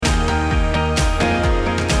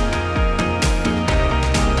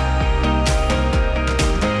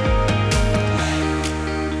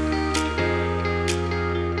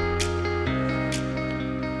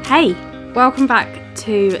Hey, welcome back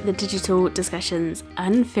to the Digital Discussions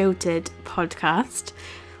Unfiltered podcast.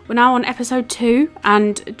 We're now on episode 2,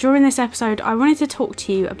 and during this episode I wanted to talk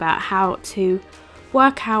to you about how to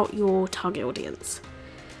work out your target audience.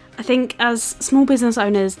 I think as small business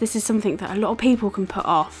owners, this is something that a lot of people can put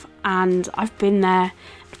off, and I've been there,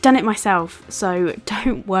 I've done it myself, so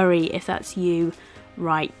don't worry if that's you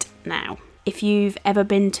right now. If you've ever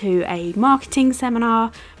been to a marketing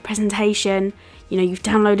seminar, presentation, you've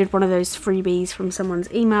downloaded one of those freebies from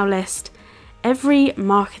someone's email list, every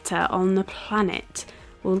marketer on the planet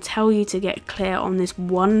will tell you to get clear on this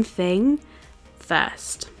one thing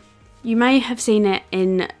first. You may have seen it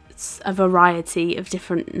in a variety of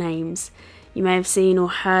different names. You may have seen or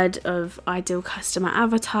heard of ideal customer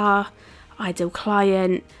avatar, ideal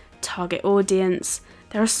client, target audience.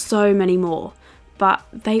 There are so many more, but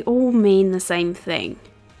they all mean the same thing.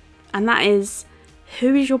 And that is,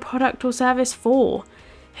 who is your product or service for?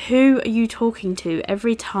 Who are you talking to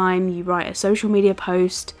every time you write a social media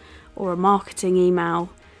post or a marketing email?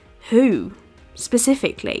 Who,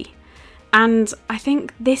 specifically? And I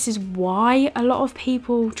think this is why a lot of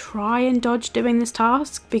people try and dodge doing this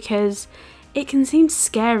task, because it can seem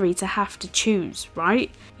scary to have to choose, right?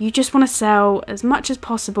 You just want to sell as much as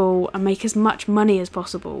possible and make as much money as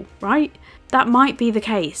possible, right? That might be the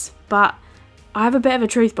case, but I have a bit of a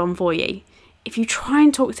truth bomb for you. If you try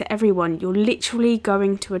and talk to everyone, you're literally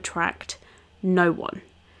going to attract no one.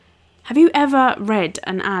 Have you ever read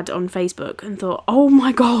an ad on Facebook and thought, oh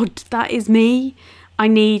my god, that is me? I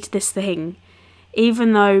need this thing.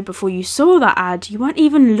 Even though before you saw that ad, you weren't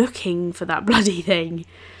even looking for that bloody thing.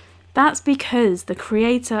 That's because the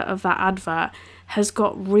creator of that advert has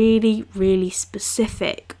got really, really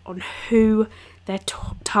specific on who their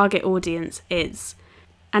target audience is.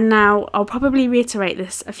 And now, I'll probably reiterate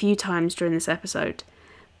this a few times during this episode,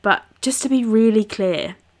 but just to be really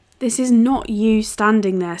clear, this is not you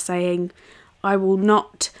standing there saying, I will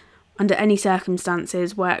not, under any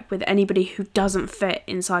circumstances, work with anybody who doesn't fit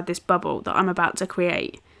inside this bubble that I'm about to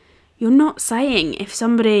create. You're not saying if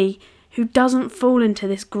somebody who doesn't fall into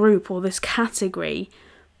this group or this category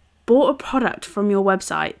bought a product from your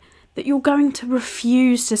website that you're going to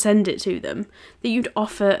refuse to send it to them,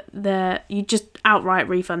 that you'd just outright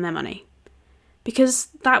refund their money. Because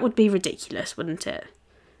that would be ridiculous, wouldn't it?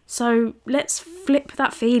 So let's flip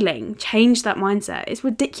that feeling, change that mindset. It's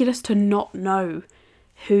ridiculous to not know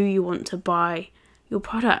who you want to buy your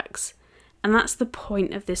products. And that's the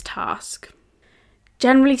point of this task.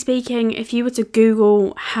 Generally speaking, if you were to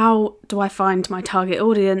Google, how do I find my target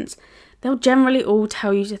audience, they'll generally all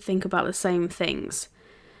tell you to think about the same things.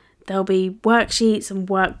 There'll be worksheets and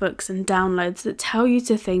workbooks and downloads that tell you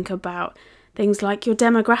to think about things like your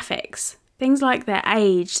demographics, things like their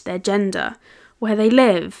age, their gender, where they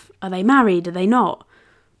live, are they married, are they not,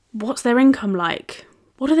 what's their income like,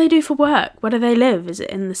 what do they do for work, where do they live, is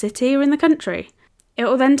it in the city or in the country? It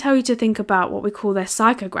will then tell you to think about what we call their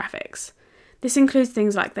psychographics. This includes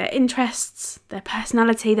things like their interests, their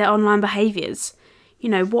personality, their online behaviours.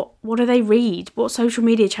 What do they read, what social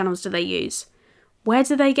media channels do they use? Where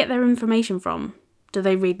do they get their information from? Do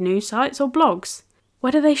they read news sites or blogs?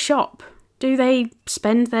 Where do they shop? Do they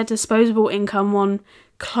spend their disposable income on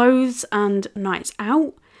clothes and nights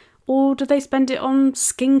out? Or do they spend it on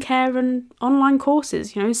skincare and online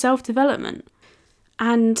courses, self-development?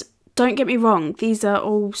 And don't get me wrong, these are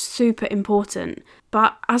all super important.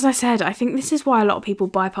 But as I said, I think this is why a lot of people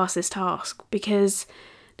bypass this task, because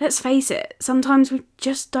let's face it, sometimes we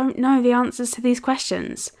just don't know the answers to these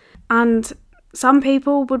questions. And some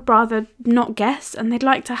people would rather not guess, and they'd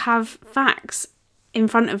like to have facts in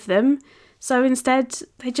front of them, so instead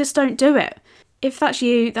they just don't do it. If that's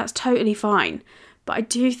you, that's totally fine, but I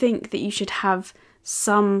do think that you should have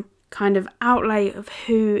some kind of outlay of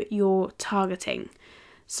who you're targeting.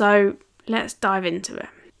 So let's dive into it.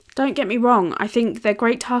 Don't get me wrong, I think they're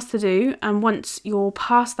great tasks to do, and once you're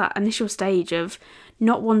past that initial stage of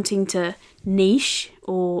not wanting to niche,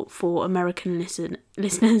 or for American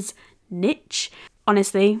listeners, niche,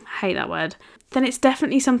 honestly, hate that word, then it's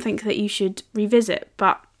definitely something that you should revisit.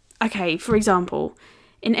 But okay, for example,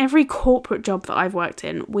 in every corporate job that I've worked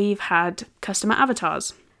in, we've had customer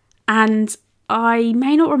avatars, and I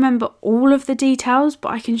may not remember all of the details, but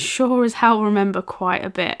I can sure as hell remember quite a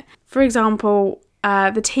bit. For example,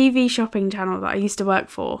 the TV shopping channel that I used to work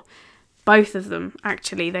for, both of them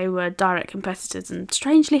actually, they were direct competitors and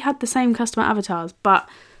strangely had the same customer avatars, but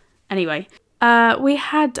anyway, we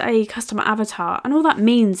had a customer avatar, and all that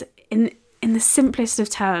means in the simplest of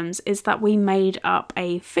terms is that we made up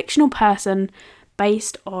a fictional person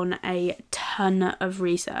based on a ton of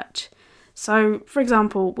research. So, for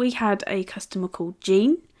example, we had a customer called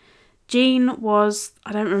Jean. Jean was,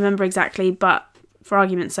 I don't remember exactly, but for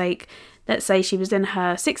argument's sake, let's say she was in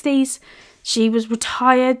her 60s, she was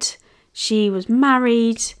retired, she was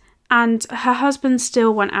married, and her husband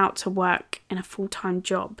still went out to work in a full-time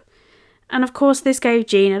job. And of course, this gave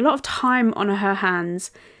Jean a lot of time on her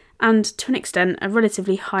hands and, to an extent, a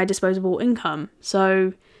relatively high disposable income.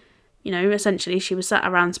 So, essentially she was sat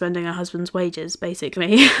around spending her husband's wages,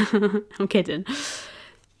 basically. I'm kidding.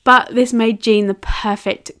 But this made Jean the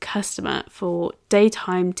perfect customer for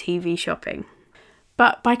daytime TV shopping.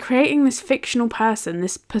 But by creating this fictional person,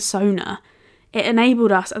 this persona, it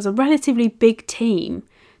enabled us as a relatively big team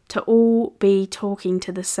to all be talking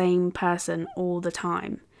to the same person all the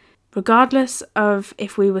time. Regardless of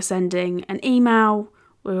if we were sending an email,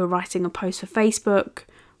 we were writing a post for Facebook,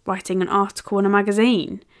 writing an article in a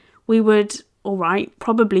magazine, we would,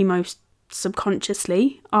 probably most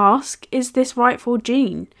subconsciously, ask, is this right for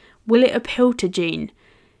Jean? Will it appeal to Jean?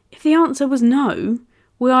 If the answer was no,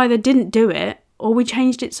 we either didn't do it or we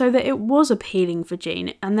changed it so that it was appealing for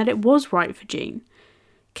Jean and that it was right for Jean.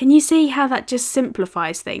 Can you see how that just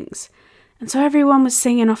simplifies things? And so everyone was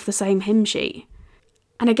singing off the same hymn sheet.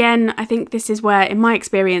 And again, I think this is where, in my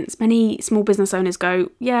experience, many small business owners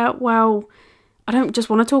go, yeah, well, I don't just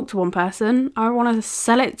want to talk to one person. I want to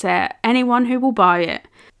sell it to anyone who will buy it.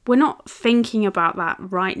 We're not thinking about that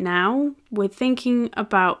right now. We're thinking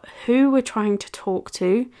about who we're trying to talk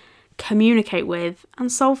to, communicate with,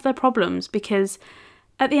 and solve their problems. Because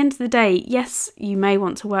at the end of the day, yes, you may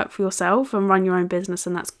want to work for yourself and run your own business,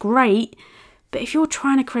 and that's great. But if you're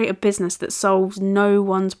trying to create a business that solves no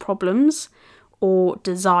one's problems or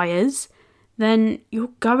desires, then you're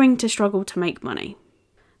going to struggle to make money.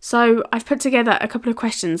 So I've put together a couple of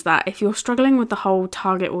questions that, if you're struggling with the whole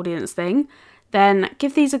target audience thing, then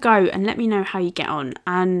give these a go and let me know how you get on.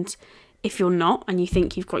 And if you're not and you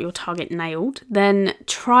think you've got your target nailed, then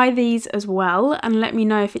try these as well and let me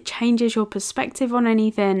know if it changes your perspective on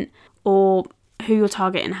anything or who you're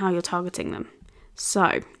targeting and how you're targeting them.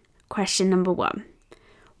 So, question number 1.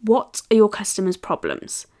 What are your customers'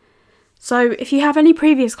 problems? So if you have any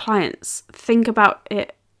previous clients, think about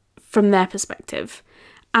it from their perspective.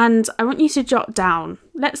 And I want you to jot down,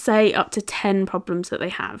 let's say, up to 10 problems that they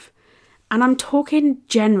have. And I'm talking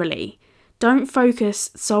generally. Don't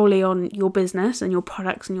focus solely on your business and your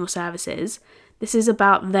products and your services. This is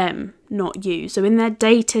about them, not you. So in their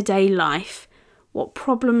day-to-day life, what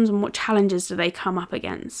problems and what challenges do they come up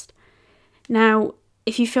against? Now,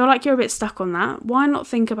 if you feel like you're a bit stuck on that, why not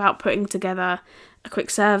think about putting together a quick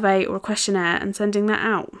survey or a questionnaire and sending that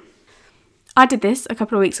out? I did this a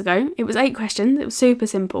couple of weeks ago. It was 8 questions. It was super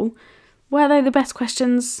simple. Were they the best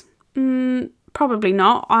questions? Probably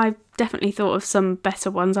not. I definitely thought of some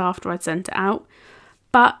better ones after I'd sent it out.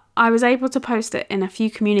 But I was able to post it in a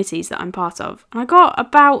few communities that I'm part of. And I got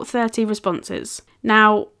about 30 responses.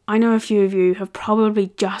 Now, I know a few of you have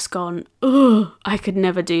probably just gone, ugh, I could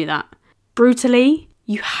never do that. Brutally,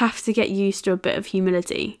 you have to get used to a bit of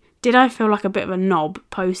humility. Did I feel like a bit of a knob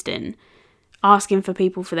posting, asking for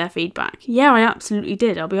people for their feedback? Yeah, I absolutely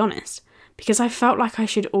did, I'll be honest. Because I felt like I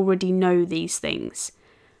should already know these things.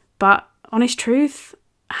 But honest truth,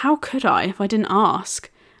 how could I if I didn't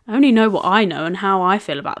ask? I only know what I know and how I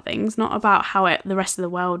feel about things, not about how the rest of the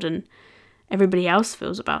world and everybody else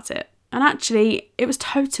feels about it. And actually, it was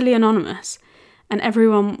totally anonymous, and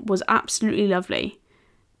everyone was absolutely lovely.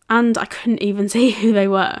 And I couldn't even see who they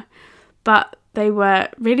were. But they were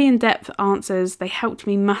really in-depth answers. They helped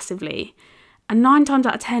me massively. And 9 times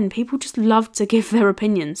out of 10, people just love to give their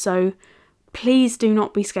opinion. So please do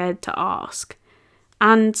not be scared to ask.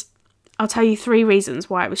 And I'll tell you 3 reasons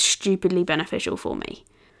why it was stupidly beneficial for me.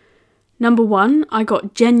 Number 1, I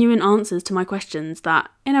got genuine answers to my questions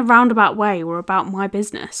that, in a roundabout way, were about my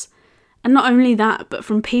business. And not only that, but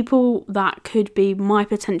from people that could be my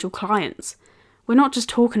potential clients. We're not just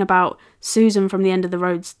talking about Susan from the end of the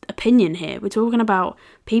road's opinion here. We're talking about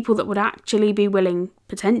people that would actually be willing,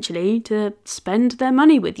 potentially, to spend their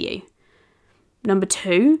money with you. Number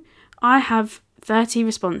 2, I have 30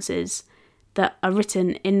 responses that are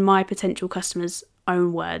written in my potential customers'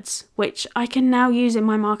 own words, which I can now use in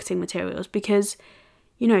my marketing materials because,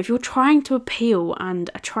 if you're trying to appeal and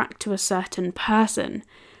attract to a certain person,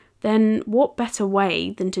 then what better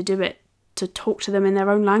way than to do it to talk to them in their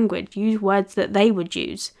own language, use words that they would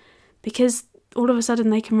use, because all of a sudden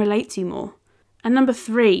they can relate to you more. And number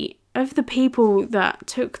 3, of the people that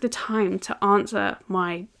took the time to answer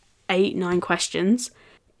my 8-9 questions,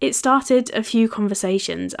 it started a few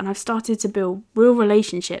conversations, and I've started to build real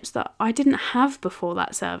relationships that I didn't have before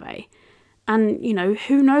that survey. And,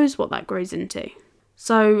 who knows what that grows into.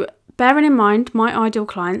 So bearing in mind my ideal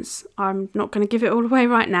clients, I'm not going to give it all away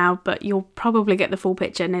right now, but you'll probably get the full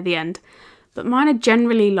picture near the end. But mine are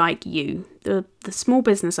generally like you, the small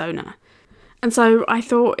business owner. And so I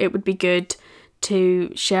thought it would be good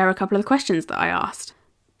to share a couple of the questions that I asked.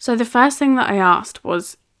 So the first thing that I asked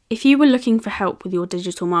was, if you were looking for help with your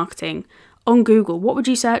digital marketing on Google, what would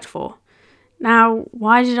you search for? Now,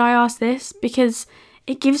 why did I ask this? Because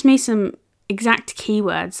it gives me some exact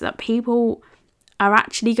keywords that people are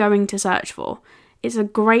actually going to search for. It's a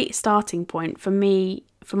great starting point for me,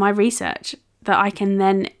 for my research, that I can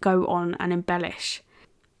then go on and embellish.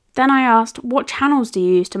 Then I asked, what channels do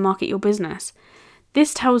you use to market your business?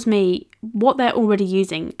 This tells me what they're already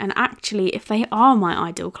using and actually if they are my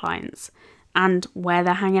ideal clients and where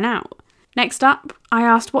they're hanging out. Next up, I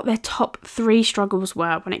asked what their top 3 struggles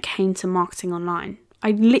were when it came to marketing online.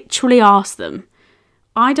 I literally asked them.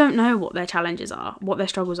 I don't know what their challenges are, what their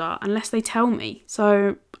struggles are, unless they tell me.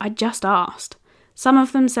 So I just asked. Some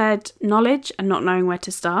of them said knowledge and not knowing where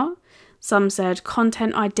to start. Some said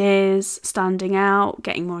content ideas, standing out,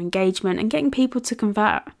 getting more engagement, and getting people to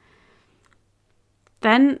convert.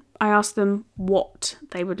 Then I asked them what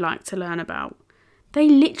they would like to learn about. They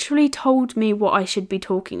literally told me what I should be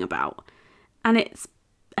talking about. And it's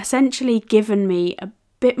essentially given me a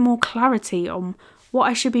bit more clarity on what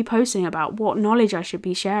I should be posting about, what knowledge I should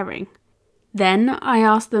be sharing. Then I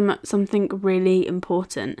asked them something really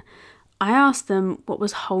important. I asked them what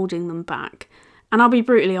was holding them back. And I'll be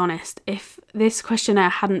brutally honest, if this questionnaire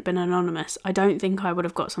hadn't been anonymous, I don't think I would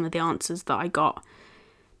have got some of the answers that I got.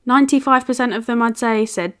 95% of them, I'd say,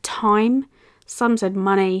 said time, some said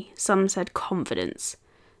money, some said confidence.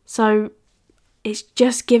 So it's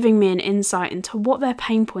just giving me an insight into what their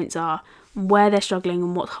pain points are, where they're struggling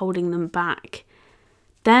and what's holding them back.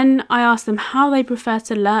 Then I asked them how they prefer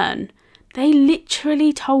to learn. They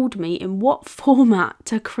literally told me in what format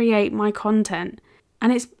to create my content.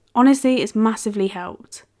 And it's massively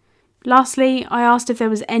helped. Lastly, I asked if there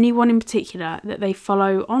was anyone in particular that they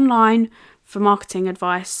follow online for marketing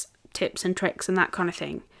advice, tips and tricks and that kind of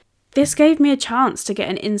thing. This gave me a chance to get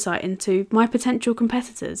an insight into my potential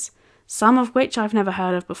competitors, some of which I've never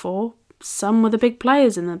heard of before. Some were the big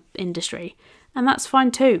players in the industry, and that's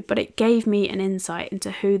fine too, but it gave me an insight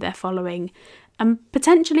into who they're following and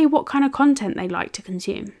potentially what kind of content they like to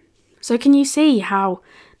consume. So can you see how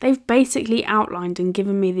they've basically outlined and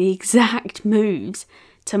given me the exact moves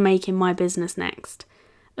to make in my business next?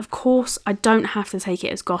 Of course, I don't have to take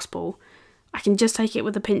it as gospel. I can just take it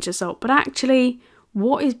with a pinch of salt. But actually,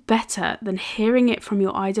 what is better than hearing it from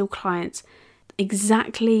your ideal clients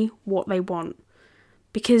exactly what they want?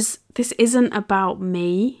 Because this isn't about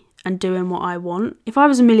me and doing what I want. If I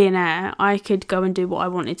was a millionaire, I could go and do what I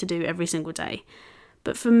wanted to do every single day.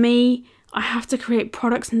 But for me, I have to create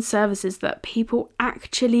products and services that people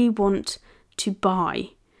actually want to buy.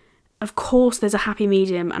 Of course, there's a happy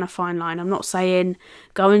medium and a fine line. I'm not saying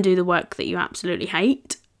go and do the work that you absolutely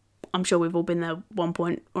hate. I'm sure we've all been there at one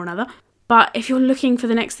point or another. But if you're looking for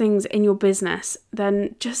the next things in your business,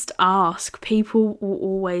 then just ask. People will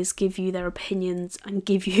always give you their opinions and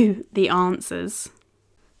give you the answers.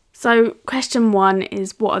 So question 1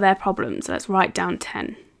 is, what are their problems? Let's write down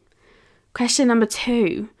 10. Question number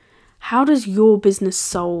 2, how does your business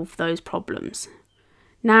solve those problems?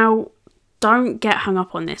 Now, don't get hung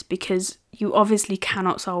up on this because you obviously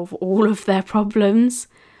cannot solve all of their problems,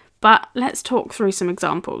 but let's talk through some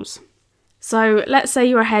examples. So let's say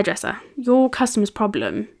you're a hairdresser. Your customer's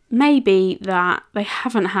problem may be that they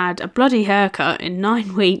haven't had a bloody haircut in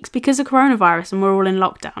 9 weeks because of coronavirus and we're all in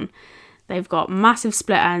lockdown. They've got massive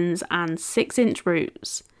split ends and 6-inch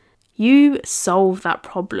roots. You solve that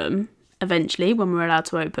problem eventually when we're allowed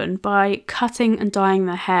to open by cutting and dyeing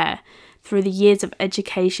their hair through the years of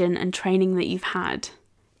education and training that you've had.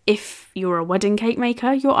 If you're a wedding cake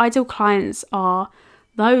maker, your ideal clients are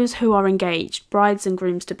those who are engaged, brides and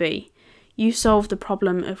grooms to be. You solve the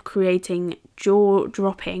problem of creating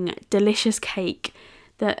jaw-dropping, delicious cake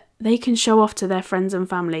that they can show off to their friends and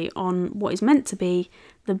family on what is meant to be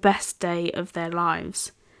the best day of their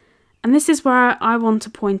lives. And this is where I want to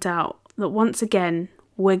point out that once again,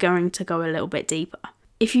 we're going to go a little bit deeper.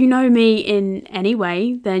 If you know me in any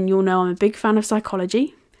way, then you'll know I'm a big fan of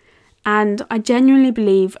psychology. And I genuinely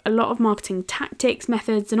believe a lot of marketing tactics,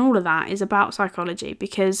 methods, and all of that is about psychology,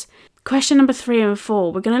 because question number 3 and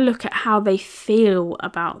 4, we're going to look at how they feel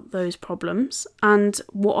about those problems and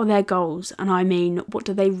what are their goals. And I mean, what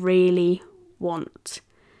do they really want?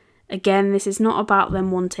 Again, this is not about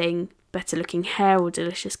them wanting better looking hair or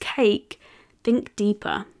delicious cake. Think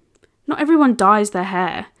deeper. Not everyone dyes their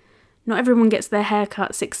hair. Not everyone gets their hair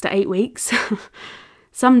cut 6 to 8 weeks.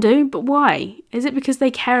 Some do, but why? Is it because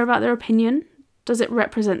they care about their opinion? Does it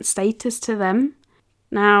represent status to them?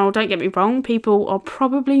 Now, don't get me wrong, people are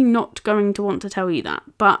probably not going to want to tell you that,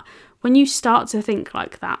 but when you start to think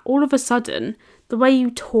like that, all of a sudden, the way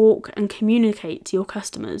you talk and communicate to your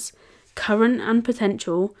customers, current and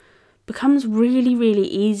potential, becomes really, really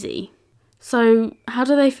easy. So how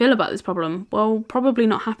do they feel about this problem? Well, probably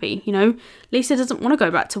not happy, Lisa doesn't want to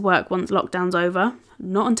go back to work once lockdown's over.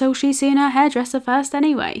 Not until she's seen her hairdresser first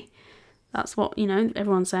anyway. That's what,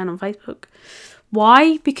 everyone's saying on Facebook.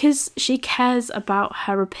 Why? Because she cares about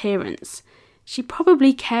her appearance. She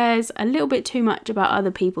probably cares a little bit too much about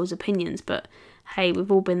other people's opinions, but hey,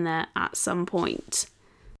 we've all been there at some point.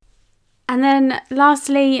 And then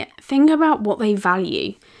lastly, think about what they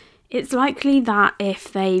value. It's likely that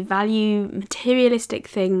if they value materialistic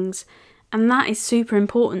things and that is super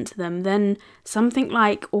important to them, then something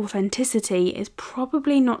like authenticity is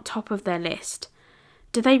probably not top of their list.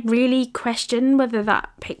 Do they really question whether that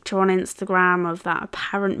picture on Instagram of that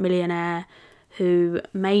apparent millionaire who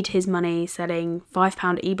made his money selling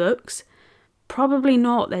 £5 ebooks? Probably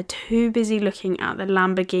not. They're too busy looking at the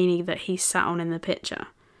Lamborghini that he sat on in the picture.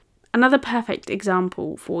 Another perfect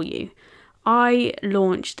example for you. I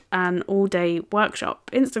launched an all-day workshop,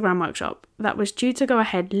 Instagram workshop, that was due to go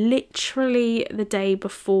ahead literally the day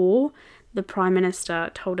before the Prime Minister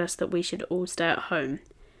told us that we should all stay at home.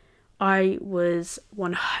 I was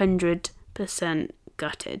 100%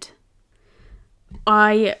 gutted.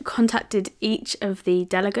 I contacted each of the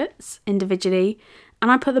delegates individually and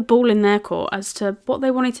I put the ball in their court as to what they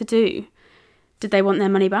wanted to do. Did they want their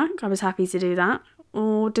money back? I was happy to do that.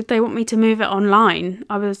 Or did they want me to move it online?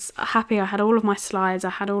 I was happy I had all of my slides, I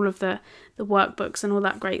had all of the workbooks and all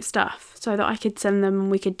that great stuff so that I could send them and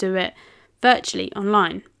we could do it virtually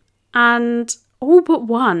online. And all but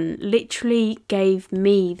one literally gave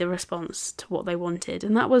me the response to what they wanted,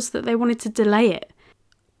 and that was that they wanted to delay it.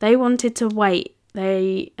 They wanted to wait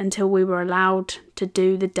until we were allowed to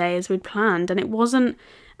do the day as we'd planned, and it wasn't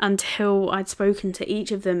until I'd spoken to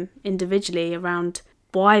each of them individually around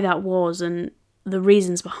why that was and the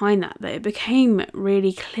reasons behind that it became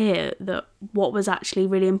really clear that what was actually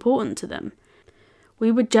really important to them.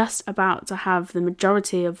 We were just about to have the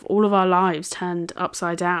majority of all of our lives turned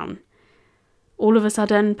upside down. All of a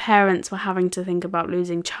sudden, parents were having to think about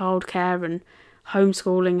losing childcare and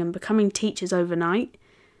homeschooling and becoming teachers overnight,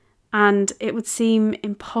 and it would seem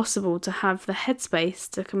impossible to have the headspace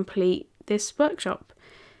to complete this workshop.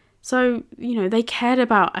 So, they cared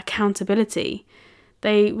about accountability.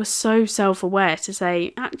 They were so self-aware to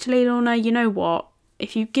say, actually, Lorna, you know what?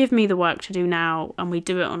 If you give me the work to do now and we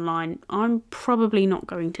do it online, I'm probably not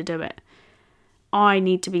going to do it. I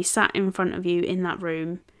need to be sat in front of you in that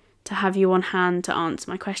room to have you on hand to answer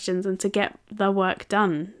my questions and to get the work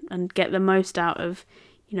done and get the most out of,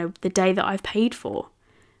 the day that I've paid for.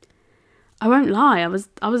 I won't lie, I was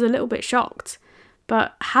a little bit shocked.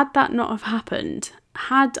 But had that not have happened,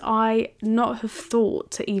 had I not have thought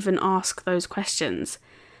to even ask those questions,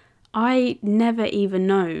 I never even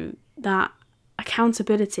know that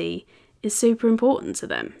accountability is super important to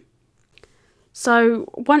them. So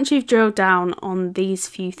once you've drilled down on these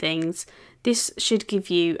few things, this should give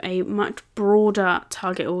you a much broader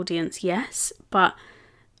target audience, yes, but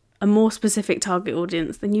a more specific target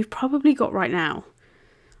audience than you've probably got right now,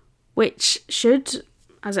 which should,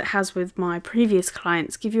 as it has with my previous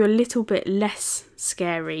clients, give you a little bit less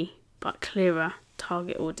scary but clearer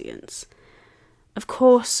target audience. Of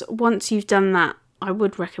course, once you've done that, I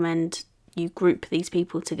would recommend you group these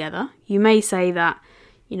people together. You may say that,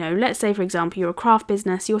 let's say for example you're a craft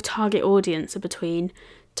business, your target audience are between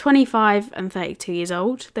 25 and 32 years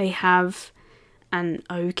old. They have an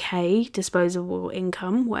okay disposable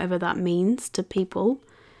income, whatever that means to people.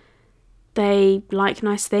 They like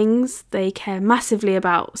nice things, they care massively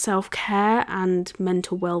about self-care and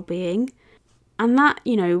mental well-being, and that,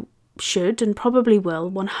 should and probably will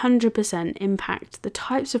 100% impact the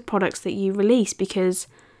types of products that you release, because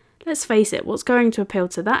let's face it, what's going to appeal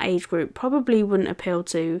to that age group probably wouldn't appeal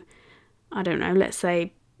to, I don't know, let's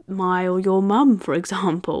say my or your mum, for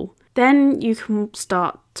example. Then you can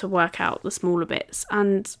start to work out the smaller bits,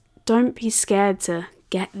 and don't be scared to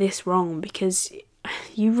get this wrong, because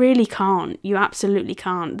you really can't. You absolutely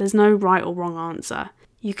can't. There's no right or wrong answer.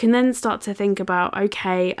 You can then start to think about,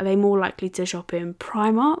 okay, are they more likely to shop in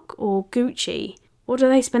Primark or Gucci? What do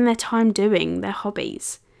they spend their time doing, their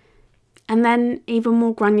hobbies? And then even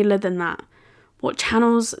more granular than that, what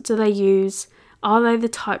channels do they use? Are they the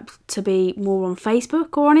type to be more on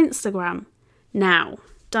Facebook or on Instagram? Now,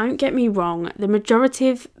 don't get me wrong, the majority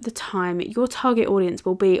of the time your target audience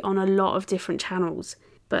will be on a lot of different channels.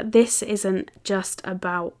 But this isn't just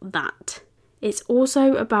about that. It's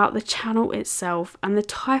also about the channel itself and the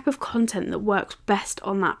type of content that works best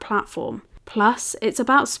on that platform. Plus, it's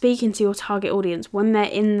about speaking to your target audience when they're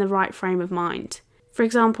in the right frame of mind. For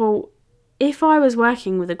example, if I was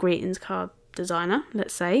working with a greetings card designer,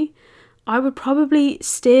 let's say, I would probably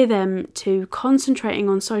steer them to concentrating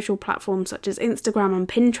on social platforms such as Instagram and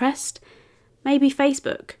Pinterest, maybe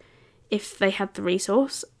Facebook, if they had the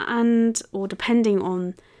resource, or depending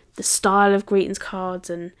on the style of greetings cards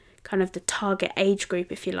and kind of the target age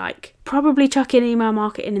group, if you like. Probably chuck in email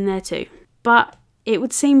marketing in there too. But it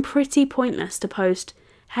would seem pretty pointless to post,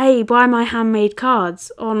 "Hey, buy my handmade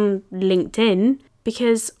cards" on LinkedIn,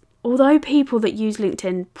 because although people that use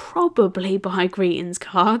LinkedIn probably buy greetings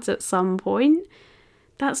cards at some point,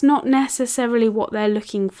 that's not necessarily what they're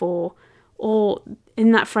looking for or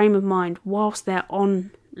in that frame of mind whilst they're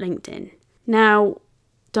on LinkedIn. Now,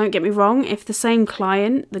 don't get me wrong, if the same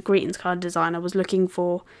client, the greetings card designer, was looking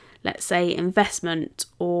for, let's say, investment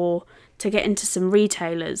or to get into some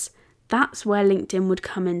retailers, that's where LinkedIn would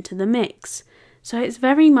come into the mix. So it's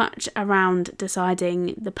very much around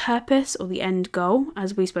deciding the purpose or the end goal,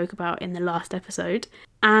 as we spoke about in the last episode,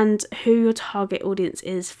 and who your target audience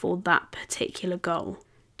is for that particular goal.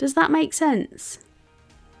 Does that make sense?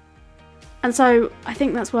 And so I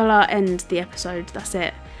think that's where I'll end the episode. That's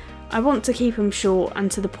it. I want to keep them short and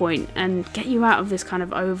to the point and get you out of this kind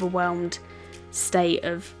of overwhelmed state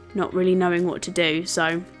of not really knowing what to do.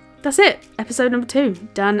 So that's it. Episode number 2,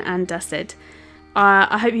 done and dusted.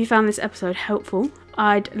 I hope you found this episode helpful.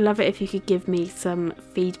 I'd love it if you could give me some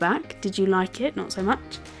feedback. Did you like it? Not so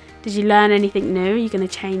much. Did you learn anything new? Are you going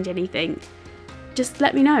to change anything? Just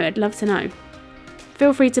let me know. I'd love to know.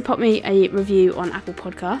 Feel free to pop me a review on Apple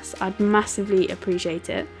Podcasts. I'd massively appreciate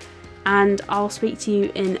it. And I'll speak to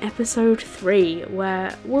you in episode 3,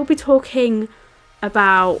 where we'll be talking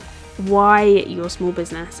about why your small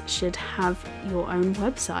business should have your own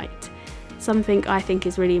website. Something I think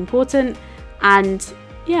is really important. And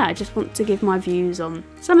yeah, I just want to give my views on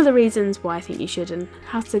some of the reasons why I think you should and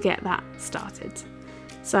how to get that started.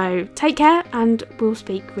 So take care, and we'll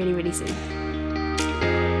speak really, really soon.